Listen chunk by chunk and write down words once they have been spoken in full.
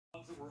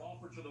are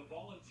offered to the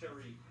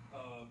voluntary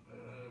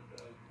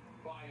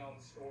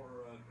buyouts or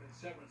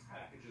severance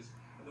packages.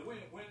 And the way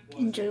it went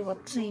was enjoy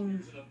watching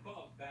and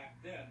above back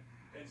then.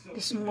 And so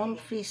the small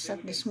fish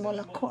at the small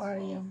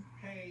aquarium.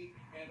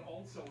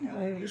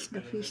 Where is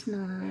the fish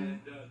now? And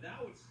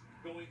now it's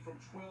going from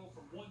 12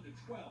 from 1 to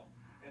 12.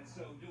 And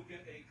so you'll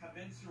get a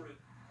commensurate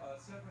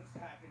severance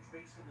package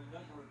based on the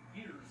number of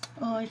years.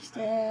 Oh, it's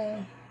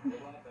there.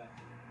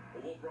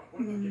 Well, what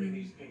about giving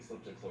these pink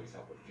slips employees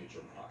help with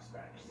future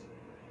prospects?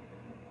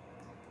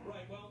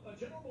 Right, well,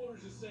 General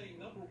Motors is saying,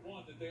 number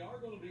one, that they are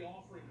going to be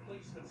offering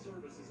placement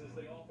services, as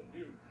they often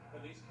do in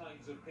these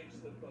kinds of pink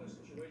slip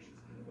situations.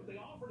 But they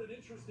offered an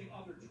interesting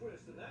other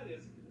twist, and that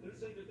is, they're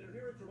saying that they're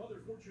hearing from other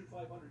Fortune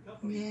 500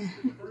 companies.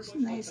 Yeah, it's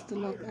nice to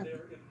look at.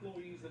 Their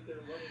employees that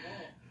they're running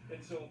off.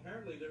 And so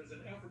apparently there's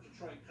an effort to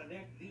try and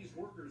connect these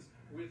workers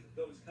with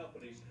those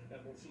companies,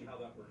 and we'll see how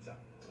that works out.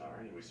 All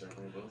right, we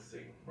certainly will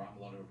see. Rob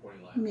Malone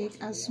reporting live.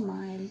 Make us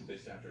smile.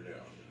 This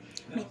afternoon.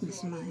 Make me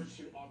smile. Over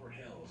to Auburn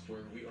Hills,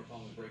 where we are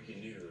following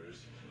breaking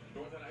news.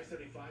 North on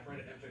I-75, right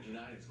at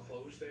M59, is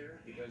closed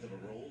there because of a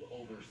rolled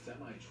over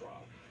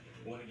semi-truck.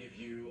 I want to give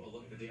you a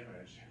look at the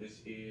damage.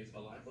 This is a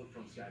live look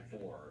from Sky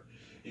 4.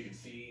 You can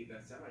see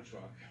that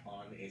semi-truck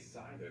on a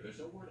side there. There's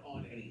no word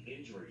on any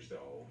injuries,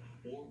 though,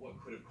 or what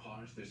could have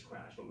caused this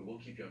crash, but we will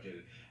keep you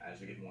updated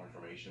as we get more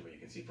information. But you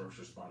can see first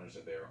responders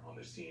are there on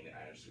the scene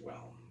as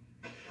well.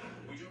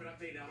 We do have an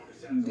update now.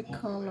 The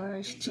color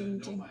is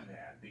changing.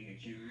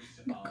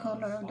 The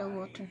color of the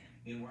water.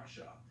 In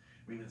Russia,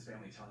 Freeman's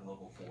family telling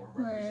Local 4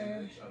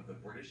 representatives of the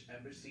British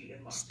Embassy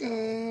in Moscow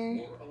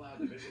were allowed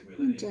to visit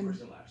Whelan in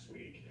person last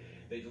week.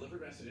 They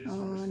delivered messages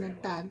from his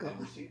family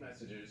and received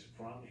messages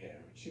from him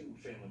to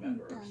family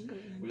members.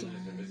 Whelan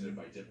has been visited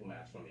by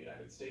diplomats from the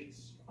United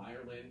States,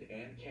 Ireland,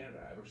 and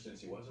Canada ever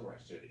since he was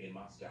arrested in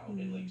Moscow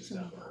in late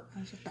December.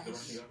 The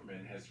Russian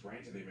government has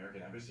granted the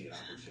American Embassy an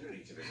opportunity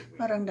to visit Whelan.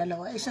 Parang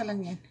dalawa, isa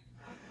lang yan.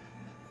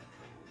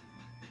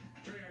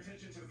 Turning our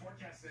attention to the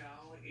forecast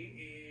now, it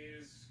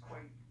is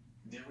quite,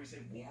 dare we say,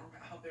 warm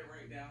out there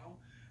right now.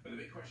 But the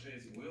big question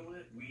is, will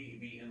we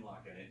be in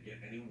luck and it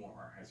get any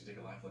warmer as we take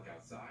a live look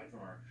outside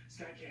from our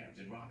sky cams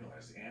in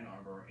Romulus, Ann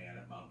Arbor,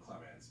 and Mount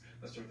Clemens?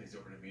 Let's turn things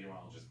over to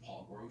meteorologist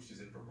Paul Gross, who's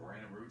in for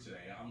Brandon Root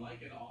today. I'm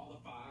liking all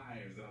the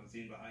fives that I'm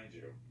seeing behind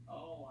you.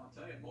 Oh, I'll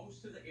tell you,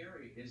 most of the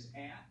area is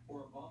at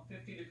or above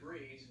 50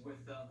 degrees,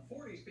 with the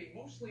 40s being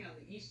mostly on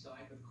the east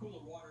side, with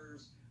cooler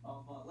waters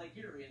of Lake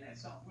Erie and that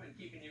south wind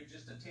keeping you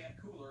just a tad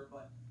cooler,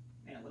 but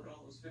man, look at all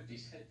those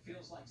 50s. It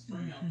feels like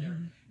spring out there.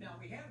 Now,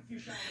 we had a few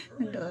showers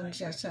earlier. Doon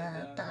siya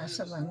sa taas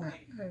sa banga.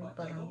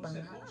 Parang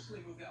banga.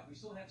 Mostly moved out. We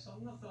still have some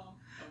in the thumb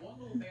and one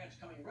little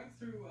batch coming right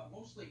through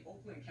mostly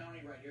Oakland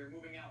County right here,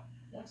 moving out.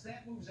 Once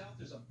that moves out,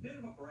 there's a bit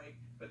of a break,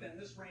 but then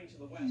this rain to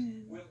the west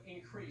will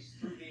increase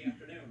through the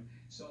afternoon.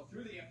 So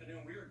through the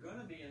afternoon, we are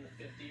going to be in the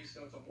 50s,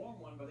 so it's a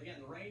warm one, but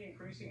again, the rain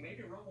increasing,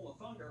 maybe a rumble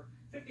of thunder,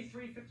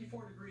 53,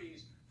 54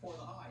 degrees for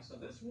the high. So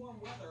this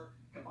warm weather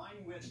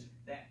combined with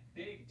that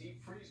big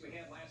deep freeze we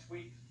had last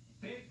week,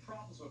 big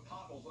problems with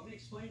potholes. Let me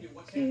explain to you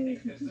what's happening,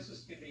 because this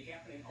is going to be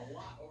happening a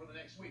lot over the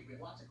next week. We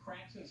have lots of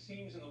cracks and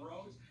seams in the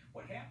roads.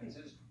 What happens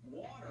is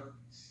water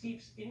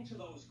seeps into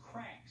those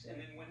cracks, and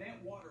then when that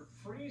water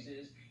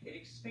freezes, it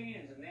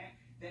expands, and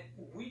that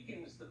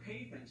weakens the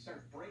pavement,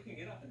 starts breaking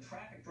it up, and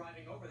traffic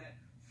driving over that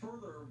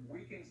further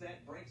weakens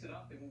that, breaks it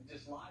up, and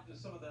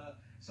dislodges some of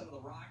the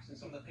rocks and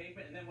some of the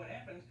pavement. And then what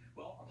happens?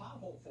 Well, a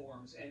pothole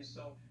forms, and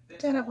so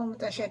Tara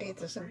pumunta siya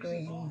dito sa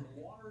green.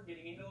 Water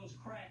getting into those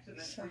cracks and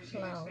then Sa freezing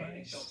and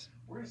expanding. So flowers.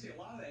 we're going to see a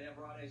lot of that,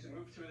 Everett, as we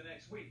move through the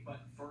next week.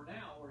 But for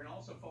now, we're going to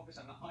also focus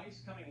on the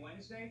ice coming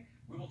Wednesday.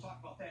 We will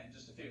talk about that in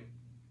just a few.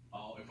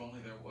 Oh, if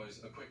only there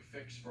was a quick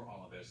fix for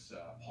all of this,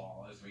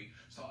 Paul, as we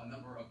saw a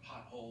number of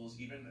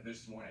potholes even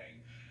this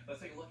morning.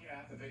 Let's take a look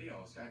at the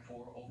video. Sky 4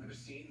 over the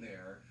scene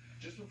there.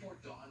 Just before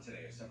dawn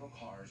today, several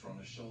cars were on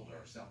the shoulder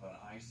south on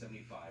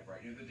I-75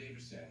 right near the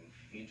Davison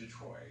in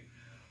Detroit.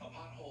 A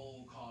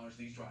pothole caused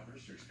these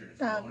drivers to experience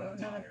blown-out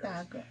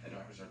tires. And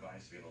drivers are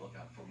advised to be on the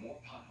lookout for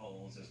more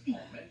potholes, as Paul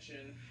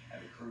mentioned,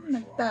 and the crews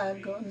were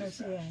already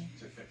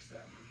to fix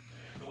them.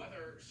 The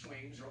weather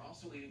swings are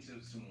also leading to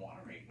some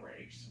water main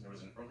breaks. There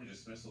was an early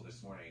dismissal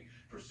this morning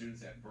for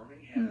students at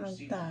Birmingham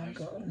High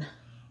School.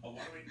 A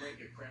water main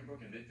break at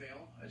Cranbrook and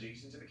Midvale,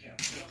 adjacent to the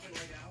campus. Nothing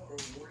right now, a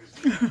reward is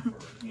being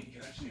offered in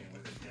connection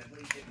with a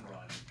deadly hit and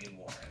run in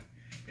Warren.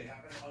 It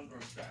happened on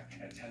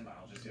Grossbeck at 10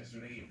 miles just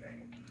yesterday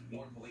evening.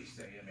 Warren police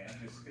say a man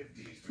in his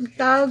 50s was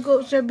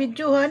Tago sa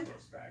videohan.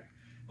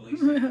 Police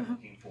say they're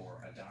looking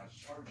for a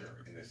Dodge Charger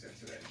in this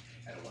incident,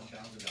 and a $1,000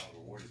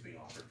 reward is being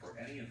offered for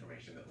any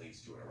information that leads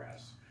to an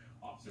arrest.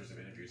 Officers have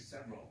interviewed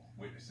several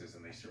witnesses,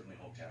 and they certainly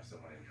hope to have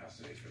someone in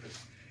custody for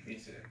this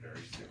incident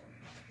very soon.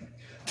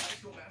 A high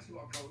school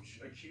basketball coach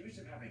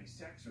accused of having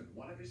sex with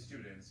one of his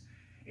students.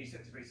 He's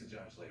set to face a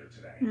judge later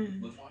today.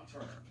 LaTwan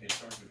Turner is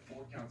charged with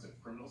 4 counts of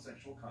criminal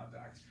sexual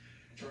conduct.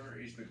 Turner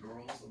is the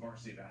girls'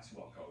 varsity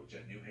basketball coach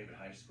at New Haven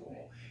High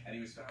School, and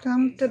he was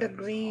found to the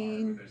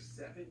green with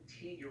a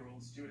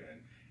 17-year-old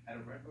student at a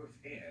Red Roof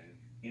Inn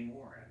in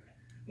Warren.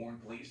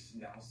 warned police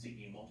now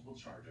seeking multiple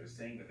charges,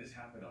 saying that this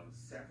happened on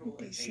several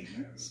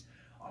occasions.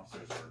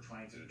 Officers are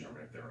trying to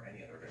determine if there are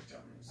any other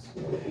victims.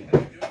 And I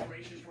have new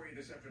information for you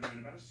this afternoon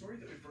about a story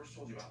that we first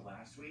told you about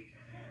last week.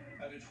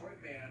 A Detroit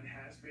man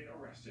has been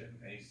arrested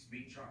and he's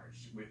being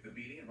charged with the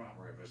beating and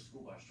robbery of a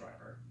school bus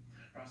driver.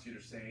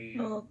 Prosecutors say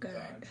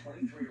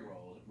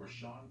 23-year-old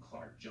Rashawn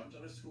Clark jumped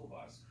on a school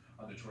bus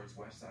on Detroit's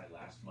west side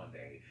last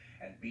Monday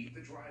and beat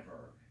the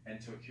driver and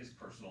took his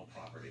personal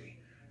property.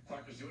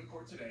 Clark is due in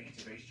court today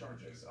to face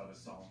charges of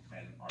assault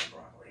and armed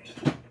robbery.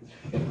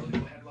 In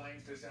political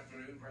headlines this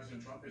afternoon,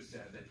 President Trump has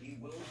said that he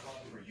will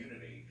call for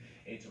unity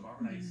in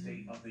tomorrow night's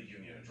State of the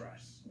Union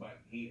address, but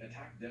he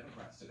attacked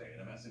Democrats today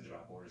in a message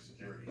about border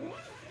security.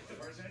 The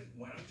president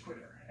went on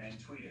Twitter and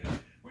tweeted,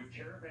 "With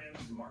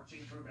caravans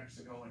marching through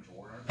Mexico and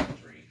toward our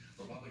country,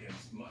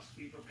 Republicans must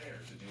be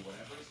prepared to do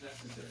whatever is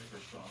necessary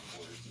for strong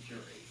border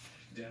security.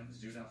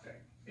 Dems do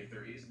nothing. If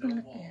there is no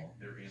wall,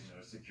 there is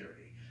no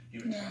security.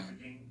 Human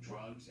trafficking,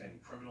 drugs,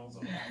 and criminals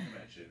of all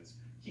dimensions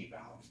keep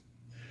out."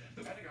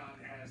 The Pentagon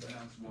has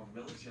announced more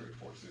military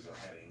forces are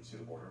heading to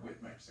the border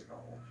with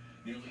Mexico.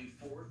 Nearly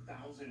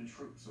 4,000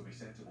 troops will be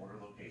sent to border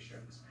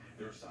locations.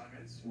 Their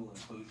assignments will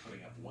include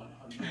putting up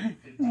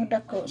 150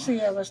 barriers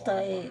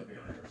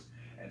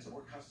and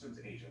support customs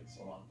agents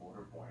along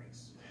border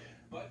points.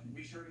 But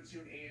be sure to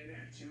tune in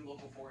to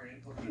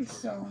Local4N.com. We're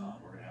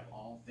going to have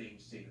all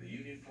things State of the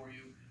Union for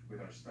you with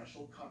our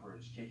special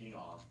coverage kicking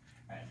off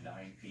at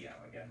 9 p.m.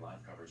 Again,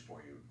 live coverage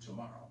for you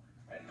tomorrow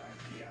at 9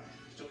 p.m.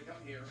 Still to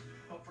come here,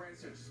 Pope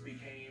Francis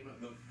became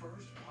the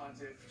first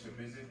pontiff to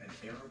visit an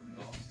Arab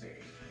Gulf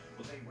state.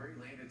 We'll tell you where he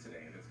landed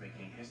today that's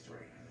making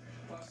history.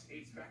 Plus,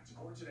 it's back to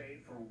court today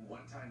for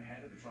one-time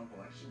head of the Trump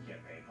election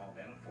campaign, Paul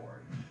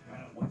Manafort.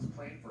 Find out what's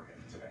planned for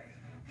him today.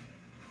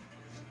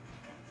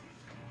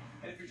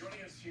 And if you're joining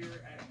us here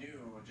at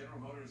noon,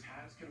 General Motors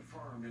has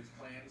confirmed its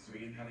plans to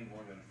begin cutting more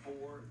than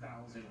 4,000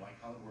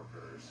 white-collar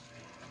workers.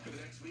 For the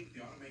next week,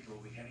 the automaker will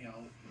be handing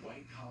out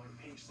white-collar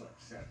pink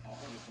slips at all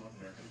of its North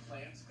American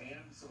plants and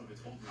some of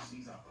its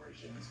overseas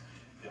operations.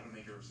 The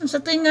automaker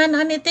sa tingan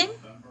anything?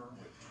 November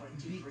with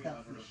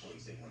 2,300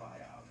 employees taking a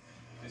buyout.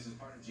 This is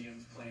part of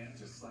GM's plan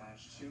to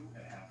slash $2.5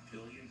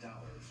 billion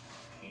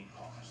in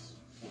costs.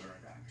 We'll be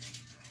right back.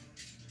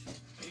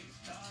 It's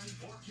time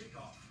for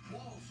kickoff.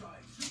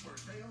 Wallside Super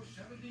Sale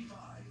 75.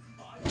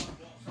 Buy one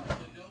Wallside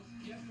window,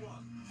 get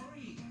one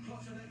free,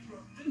 plus an extra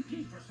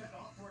 15%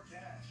 off for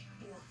cash.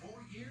 For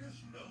 4 years,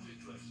 no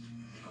interest.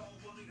 Call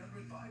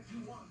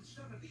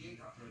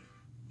 1-800-521-7800.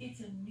 It's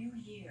a new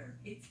year.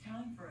 It's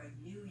time for a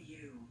new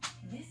you.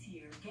 This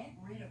year, get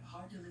rid of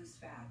hard-to-lose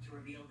fat to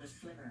reveal the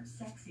slimmer,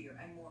 sexier,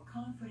 and more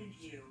confident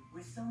you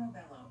with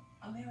Sonobello,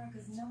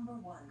 America's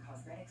 #1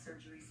 cosmetic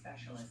surgery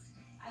specialist.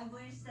 I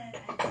wish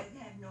that I would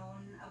have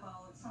known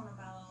about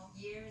Sonobello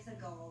years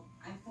ago.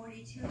 I'm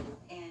 42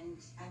 and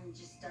I'm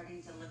just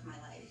starting to live my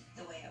life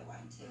the way I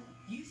want to.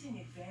 Using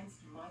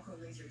advanced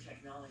micro-laser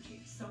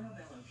technology,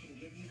 Sonobello can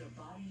give you the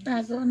body you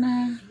Tago deserve na.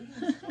 in as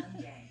little as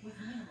 1 day with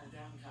minimal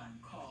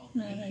downtime. Call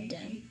Meron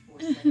dyan.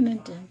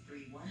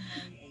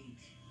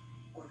 888-475-3198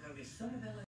 or go to Sonobello.